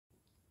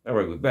All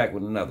right, we're back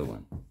with another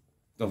one.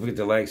 Don't forget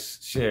to like,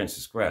 share, and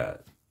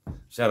subscribe.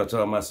 Shout out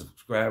to all my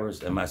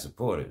subscribers and my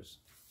supporters.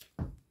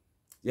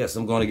 Yes,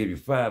 I'm going to give you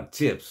 5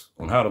 tips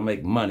on how to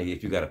make money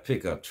if you got a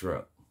pickup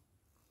truck.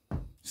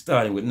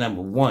 Starting with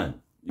number 1,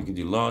 you can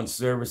do lawn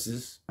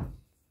services,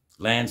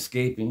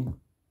 landscaping.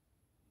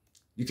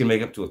 You can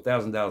make up to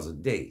 $1,000 a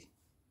day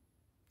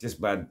just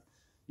by,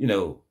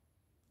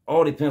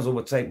 all depends on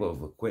what type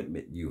of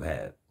equipment you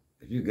have.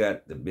 If you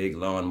got the big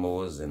lawn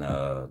mowers and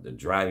the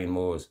driving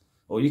mowers,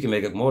 you can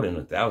make up more than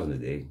 $1,000 a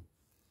day.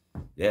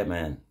 Yeah,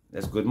 man,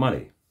 that's good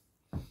money.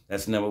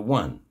 That's number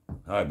 1. All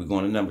right, we're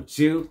going to number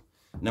 2.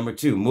 Number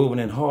 2, moving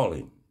and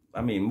hauling.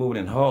 Moving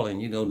and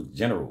hauling,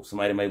 general.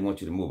 Somebody might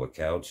want you to move a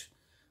couch,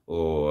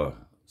 or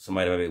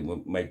somebody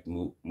might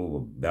move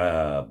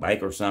a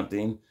bike or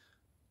something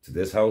to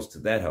this house, to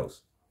that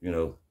house,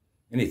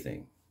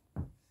 anything.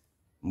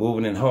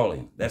 Moving and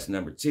hauling, that's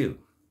number 2.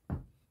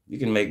 You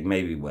can make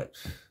maybe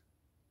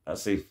I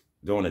say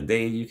during the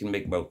day, you can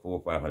make about $400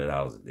 or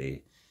 $500 a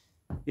day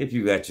if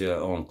you got your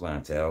own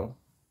clientele.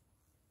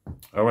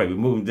 All right, we're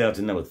moving down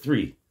to number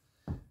 3,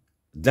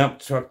 dump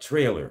truck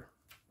trailer.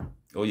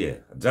 Oh yeah,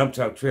 a dump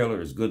truck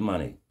trailer is good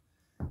money.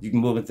 You can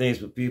move things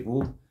for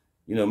people.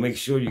 Make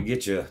sure you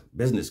get your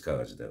business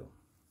cards though.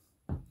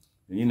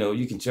 And,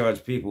 you can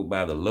charge people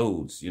by the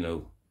loads.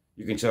 You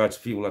can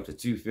charge people up to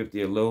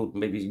 $250 a load.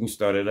 Maybe you can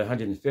start at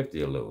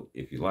 $150 a load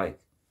if you like.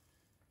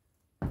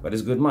 But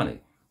it's good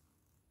money.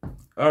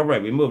 All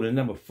right, we're moving to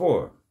number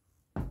 4.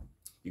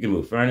 You can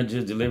move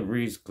furniture,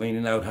 deliveries,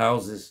 cleaning out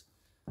houses,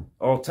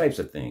 all types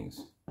of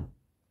things.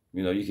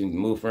 You can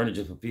move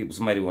furniture for people.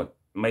 Somebody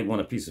might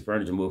want a piece of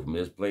furniture moved from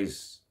this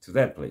place to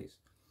that place.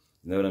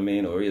 You know what I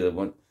mean? Or either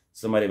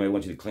somebody might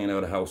want you to clean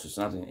out a house or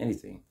something,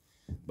 anything.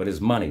 But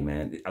it's money,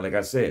 man. Like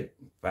I said,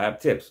 5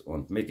 tips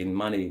on making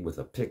money with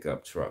a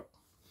pickup truck.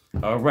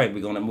 All right,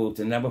 we're going to move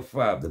to number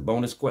 5, the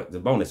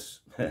bonus.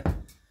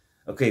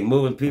 Okay,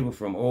 moving people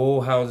from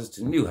old houses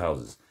to new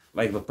houses.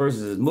 Like if a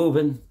person is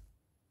moving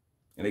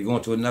and they're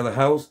going to another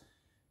house,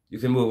 you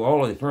can move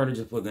all of the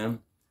furniture for them.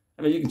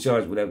 You can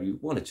charge whatever you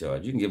want to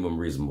charge. You can give them a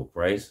reasonable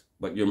price,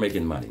 but you're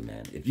making money,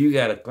 man. If you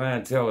got a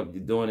clientele, if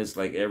you're doing this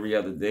like every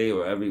other day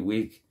or every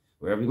week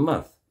or every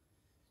month,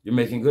 you're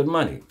making good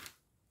money.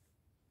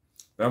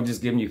 But I'm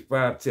just giving you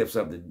 5 tips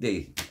of the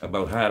day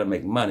about how to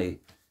make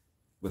money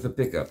with a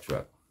pickup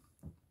truck.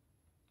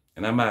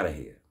 And I'm out of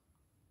here.